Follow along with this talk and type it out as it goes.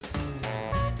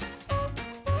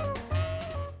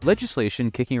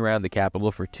Legislation kicking around the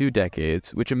Capitol for 2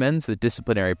 decades, which amends the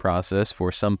disciplinary process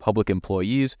for some public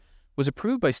employees, was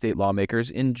approved by state lawmakers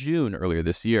in June earlier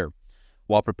this year.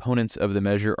 While proponents of the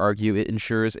measure argue it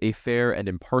ensures a fair and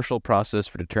impartial process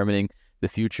for determining the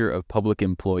future of public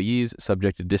employees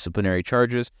subject to disciplinary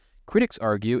charges, critics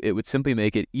argue it would simply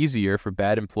make it easier for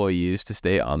bad employees to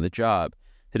stay on the job.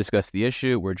 To discuss the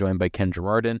issue, we're joined by Ken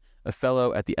Girardin, a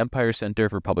fellow at the Empire Center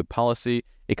for Public Policy,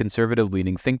 a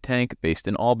conservative-leaning think tank based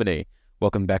in Albany.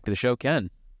 Welcome back to the show, Ken.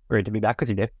 Great to be back with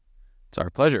you, Dave. It's our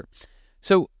pleasure.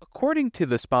 So, according to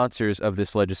the sponsors of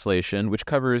this legislation, which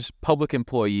covers public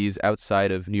employees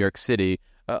outside of New York City,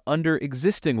 under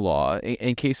existing law,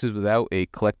 in cases without a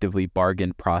collectively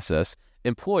bargained process,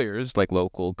 employers, like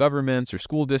local governments or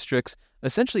school districts,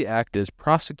 essentially act as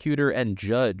prosecutor and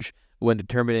judge when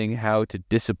determining how to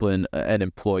discipline an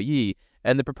employee.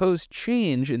 And the proposed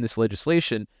change in this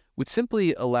legislation would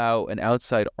simply allow an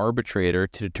outside arbitrator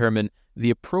to determine the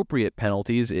appropriate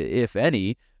penalties, if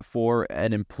any, for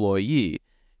an employee.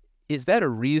 Is that a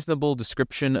reasonable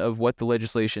description of what the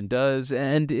legislation does?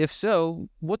 And if so,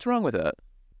 what's wrong with that?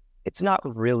 It's not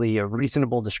really a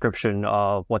reasonable description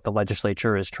of what the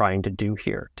legislature is trying to do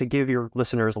here. To give your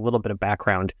listeners a little bit of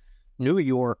background, New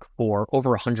York for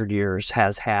over 100 years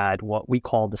has had what we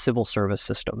call the civil service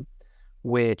system,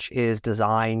 which is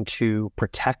designed to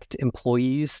protect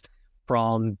employees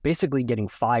from basically getting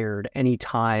fired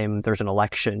anytime there's an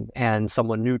election and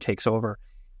someone new takes over,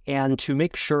 and to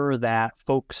make sure that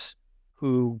folks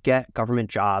who get government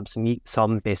jobs meet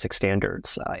some basic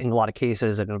standards. In a lot of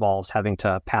cases, it involves having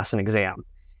to pass an exam.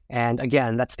 And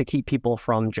again, that's to keep people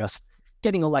from just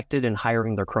getting elected and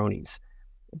hiring their cronies.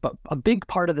 But a big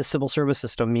part of the civil service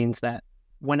system means that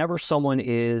whenever someone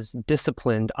is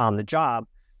disciplined on the job,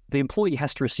 the employee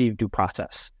has to receive due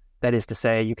process. That is to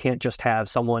say, you can't just have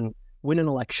someone win an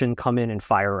election, come in and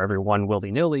fire everyone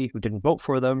willy-nilly who didn't vote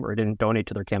for them or didn't donate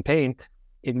to their campaign.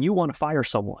 If you want to fire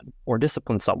someone or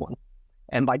discipline someone,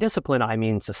 and by discipline, I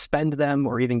mean suspend them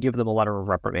or even give them a letter of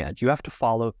reprimand, you have to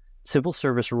follow civil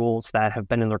service rules that have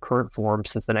been in their current form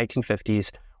since the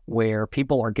 1950s, where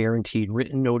people are guaranteed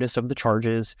written notice of the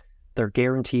charges, they're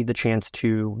guaranteed the chance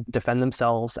to defend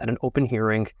themselves at an open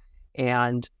hearing,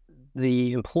 and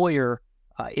the employer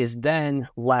is then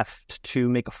left to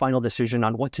make a final decision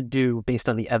on what to do based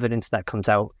on the evidence that comes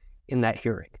out in that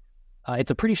hearing. It's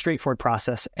a pretty straightforward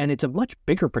process, and it's a much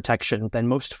bigger protection than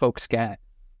most folks get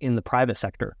in the private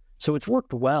sector. So it's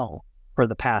worked well for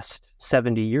the past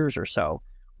 70 years or so.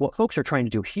 What folks are trying to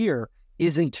do here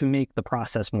isn't to make the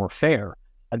process more fair.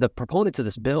 The proponents of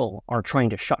this bill are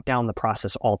trying to shut down the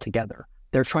process altogether.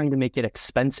 They're trying to make it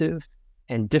expensive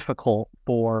and difficult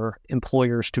for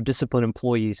employers to discipline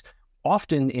employees,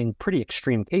 often in pretty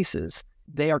extreme cases.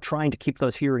 They are trying to keep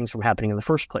those hearings from happening in the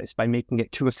first place by making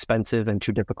it too expensive and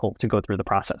too difficult to go through the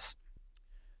process.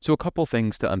 So a couple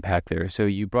things to unpack there. So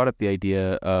you brought up the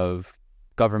idea of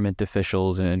government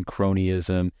officials and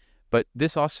cronyism, but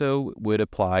this also would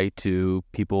apply to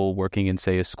people working in,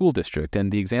 say, a school district.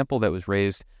 And the example that was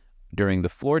raised during the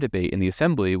floor debate in the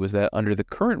assembly was that under the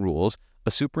current rules,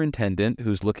 a superintendent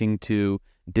who's looking to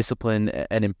discipline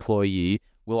an employee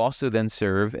will also then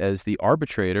serve as the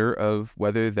arbitrator of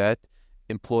whether that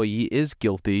employee is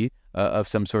guilty of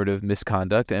some sort of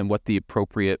misconduct and what the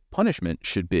appropriate punishment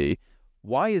should be.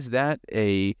 Why is that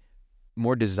a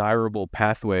more desirable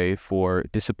pathway for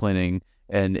disciplining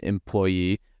an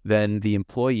employee than the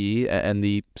employee and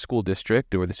the school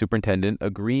district or the superintendent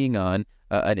agreeing on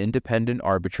an independent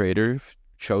arbitrator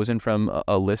chosen from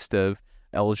a list of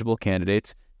eligible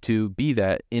candidates to be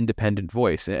that independent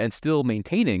voice and still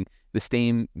maintaining the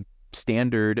same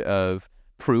standard of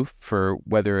proof for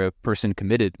whether a person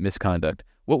committed misconduct?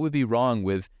 What would be wrong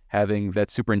with having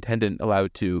that superintendent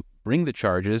allowed to bring the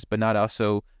charges, but not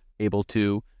also able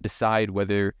to decide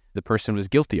whether the person was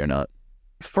guilty or not?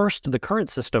 First, the current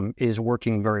system is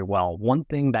working very well. One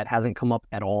thing that hasn't come up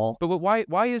at all. But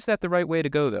why is that the right way to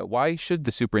go, though? Why should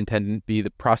the superintendent be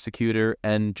the prosecutor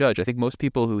and judge? I think most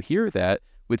people who hear that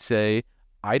would say,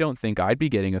 I don't think I'd be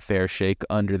getting a fair shake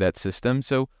under that system.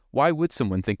 So why would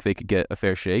someone think they could get a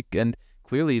fair shake? And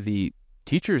clearly the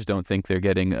teachers don't think they're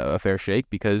getting a fair shake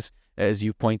because, as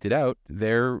you pointed out,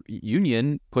 their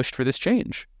union pushed for this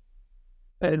change.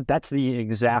 That's the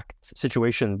exact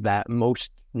situation that most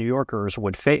New Yorkers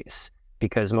would face,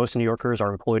 because most New Yorkers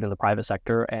are employed in the private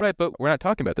sector. Right, but we're not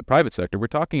talking about the private sector. We're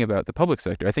talking about the public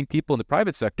sector. I think people in the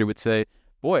private sector would say,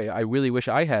 boy, I really wish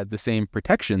I had the same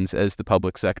protections as the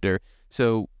public sector.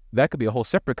 So that could be a whole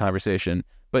separate conversation.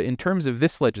 But in terms of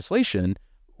this legislation,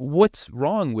 what's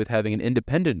wrong with having an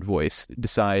independent voice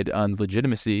decide on the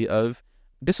legitimacy of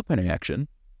disciplinary action?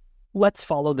 Let's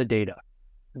follow the data.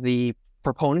 The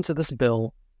proponents of this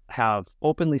bill have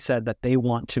openly said that they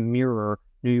want to mirror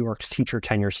New York's teacher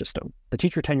tenure system. The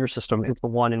teacher tenure system is the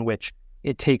one in which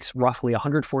it takes roughly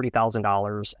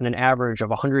 $140,000 and an average of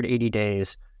 180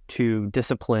 days to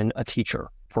discipline a teacher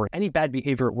for any bad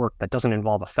behavior at work that doesn't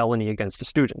involve a felony against a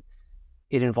student.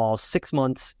 It involves 6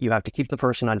 months. You have to keep the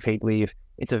person on paid leave.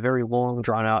 It's a very long,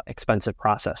 drawn-out, expensive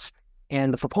process.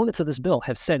 And the proponents of this bill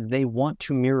have said they want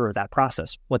to mirror that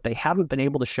process. What they haven't been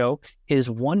able to show is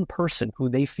one person who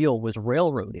they feel was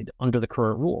railroaded under the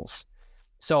current rules.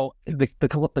 So the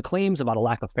claims about a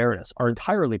lack of fairness are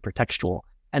entirely pretextual,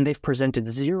 and they've presented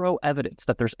zero evidence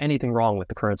that there's anything wrong with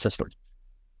the current system.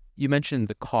 You mentioned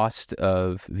the cost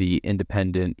of the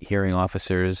independent hearing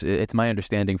officers. It's my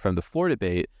understanding from the floor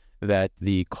debate that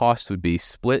the cost would be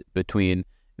split between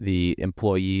the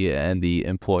employee and the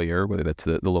employer, whether that's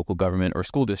the local government or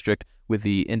school district, with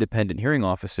the independent hearing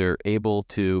officer able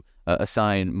to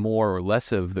assign more or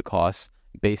less of the costs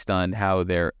based on how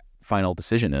their final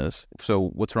decision is. So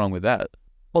what's wrong with that?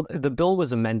 Well, the bill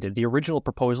was amended. The original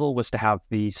proposal was to have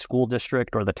the school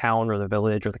district or the town or the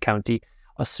village or the county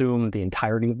assume the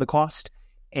entirety of the cost.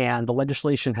 And the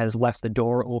legislation has left the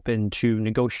door open to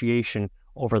negotiation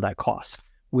over that cost,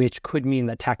 which could mean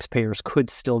that taxpayers could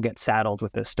still get saddled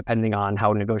with this depending on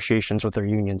how negotiations with their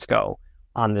unions go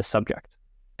on this subject.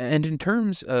 And in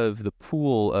terms of the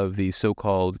pool of these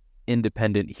so-called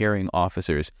independent hearing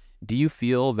officers, do you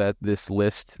feel that this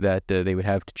list that they would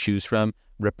have to choose from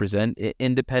represent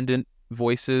independent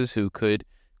voices who could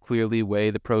clearly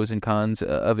weigh the pros and cons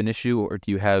of an issue, or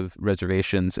do you have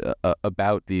reservations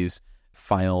about these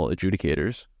final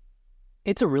adjudicators?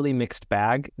 It's a really mixed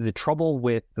bag. The trouble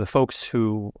with the folks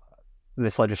who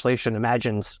this legislation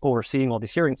imagines overseeing all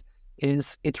these hearings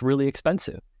is it's really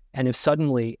expensive. And if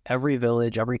suddenly every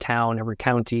village, every town, every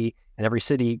county, and every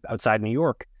city outside New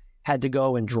York had to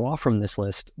go and draw from this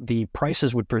list, the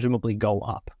prices would presumably go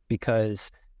up because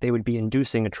they would be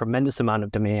inducing a tremendous amount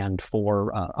of demand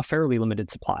for a fairly limited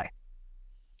supply.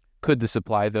 Could the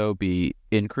supply, though, be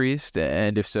increased?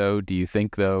 And if so, do you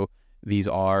think, though, these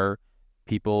are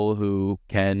people who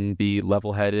can be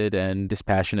level-headed and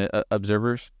dispassionate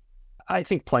observers? I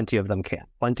think plenty of them can.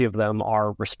 Plenty of them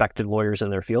are respected lawyers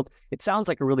in their field. It sounds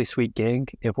like a really sweet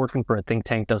gig. If working for a think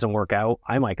tank doesn't work out,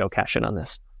 I might go cash in on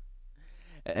this.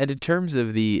 And in terms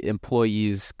of the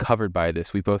employees covered by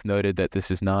this, we both noted that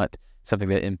this is not something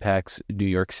that impacts New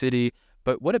York City.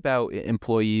 But what about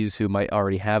employees who might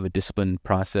already have a discipline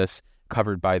process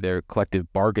covered by their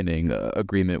collective bargaining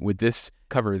agreement? Would this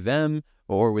cover them,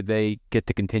 or would they get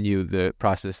to continue the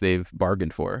process they've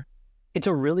bargained for? It's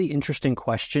a really interesting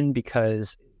question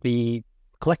because the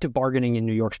collective bargaining in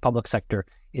New York's public sector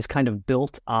is kind of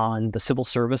built on the civil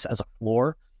service as a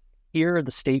floor. Here,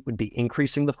 the state would be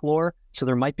increasing the floor. So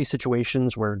there might be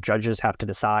situations where judges have to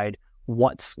decide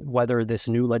whether this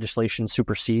new legislation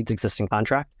supersedes existing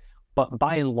contract. But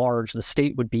by and large, the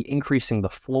state would be increasing the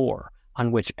floor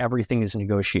on which everything is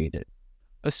negotiated.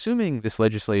 Assuming this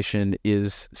legislation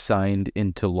is signed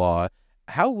into law,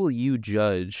 how will you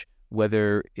judge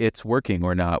whether it's working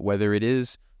or not, whether it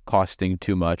is costing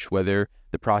too much, whether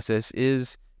the process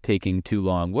is taking too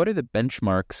long? What are the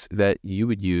benchmarks that you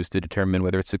would use to determine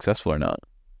whether it's successful or not?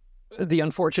 The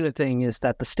unfortunate thing is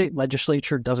that the state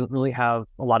legislature doesn't really have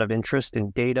a lot of interest in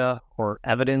data or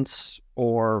evidence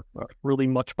or really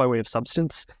much by way of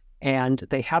substance, and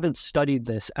they haven't studied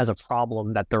this as a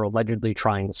problem that they're allegedly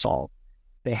trying to solve.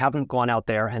 They haven't gone out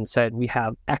there and said, we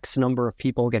have X number of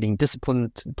people getting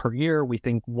disciplined per year. We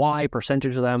think Y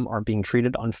percentage of them are being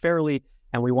treated unfairly,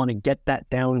 and we want to get that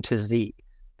down to Z.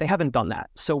 They haven't done that.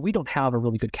 So we don't have a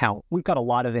really good count. We've got a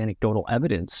lot of anecdotal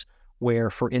evidence where,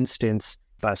 for instance,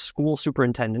 if a school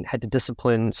superintendent had to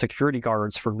discipline security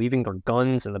guards for leaving their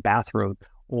guns in the bathroom,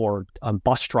 or a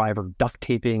bus driver duct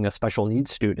taping a special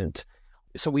needs student.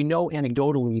 So we know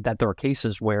anecdotally that there are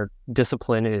cases where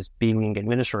discipline is being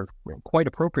administered quite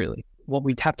appropriately. What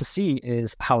we'd have to see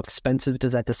is how expensive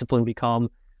does that discipline become,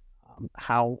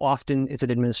 how often is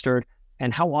it administered,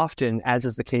 and how often, as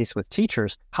is the case with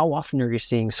teachers, how often are you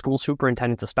seeing school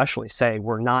superintendents especially say,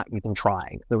 we're not even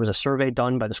trying? There was a survey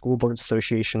done by the School Boards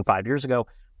Association 5 years ago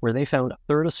where they found a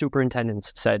third of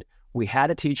superintendents said, we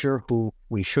had a teacher who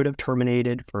we should have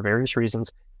terminated for various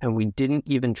reasons, and we didn't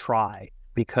even try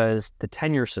because the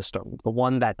tenure system, the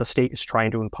one that the state is trying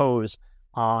to impose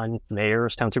on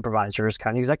mayors, town supervisors,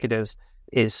 county executives,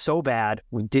 is so bad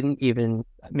we didn't even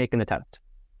make an attempt.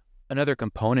 Another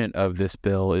component of this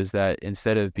bill is that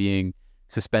instead of being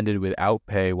suspended without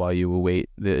pay while you await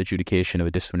the adjudication of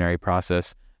a disciplinary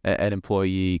process, an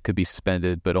employee could be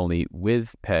suspended but only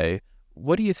with pay.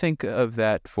 What do you think of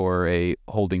that for a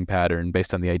holding pattern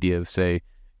based on the idea of, say,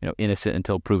 innocent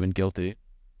until proven guilty.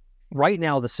 Right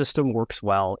now, the system works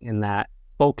well in that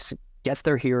folks get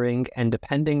their hearing, and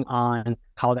depending on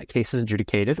how that case is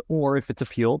adjudicated, or if it's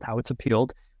appealed, how it's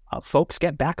appealed, folks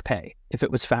get back pay if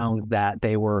it was found that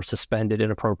they were suspended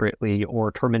inappropriately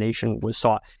or termination was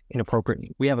sought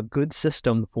inappropriately. We have a good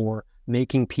system for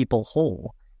making people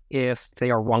whole if they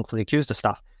are wrongfully accused of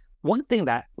stuff. One thing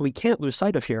that we can't lose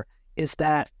sight of here is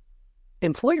that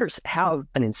employers have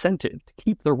an incentive to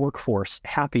keep their workforce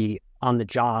happy on the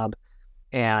job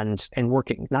and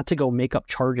working, not to go make up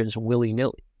charges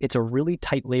willy-nilly. It's a really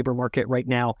tight labor market right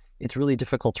now. It's really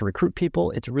difficult to recruit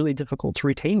people. It's really difficult to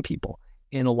retain people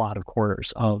in a lot of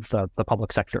corners of the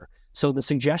public sector. So the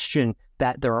suggestion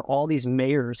that there are all these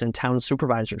mayors and town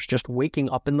supervisors just waking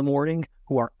up in the morning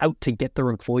who are out to get their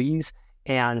employees,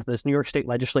 and this New York State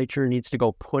legislature needs to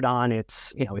go put on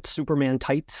its Superman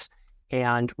tights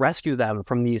and rescue them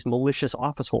from these malicious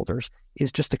office holders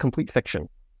is just a complete fiction.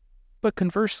 But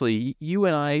conversely, you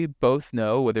and I both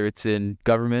know, whether it's in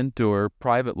government or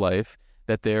private life,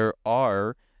 that there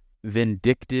are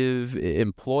vindictive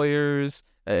employers,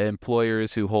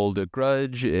 employers who hold a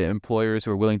grudge, employers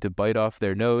who are willing to bite off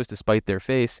their nose to spite their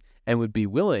face and would be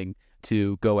willing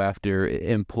to go after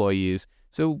employees.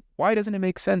 So why doesn't it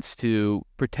make sense to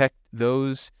protect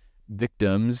those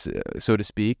victims, so to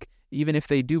speak, even if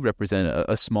they do represent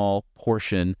a small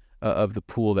portion of the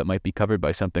pool that might be covered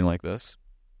by something like this?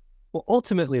 Well,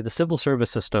 ultimately, the civil service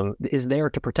system is there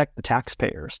to protect the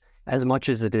taxpayers as much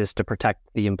as it is to protect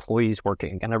the employees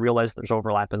working. And I realize there's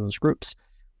overlap in those groups,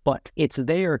 but it's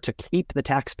there to keep the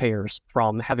taxpayers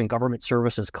from having government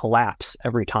services collapse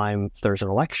every time there's an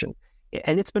election.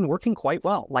 And it's been working quite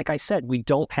well. Like I said, we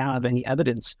don't have any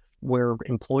evidence where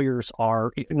employers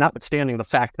are, notwithstanding the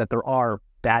fact that there are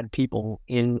bad people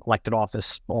in elected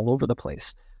office all over the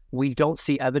place, we don't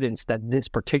see evidence that this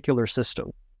particular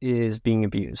system is being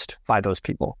abused by those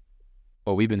people.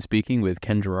 Well, we've been speaking with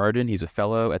Ken Girardin. He's a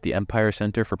fellow at the Empire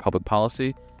Center for Public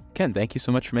Policy. Ken, thank you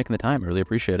so much for making the time. I really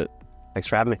appreciate it. Thanks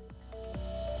for having me.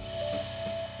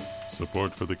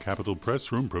 Support for the Capitol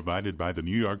Press Room provided by the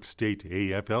New York State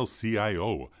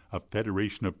AFL-CIO, a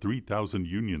federation of 3,000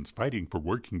 unions fighting for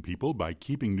working people by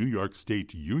keeping New York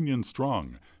State union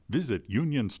strong. Visit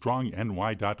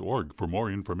unionstrongny.org for more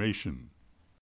information.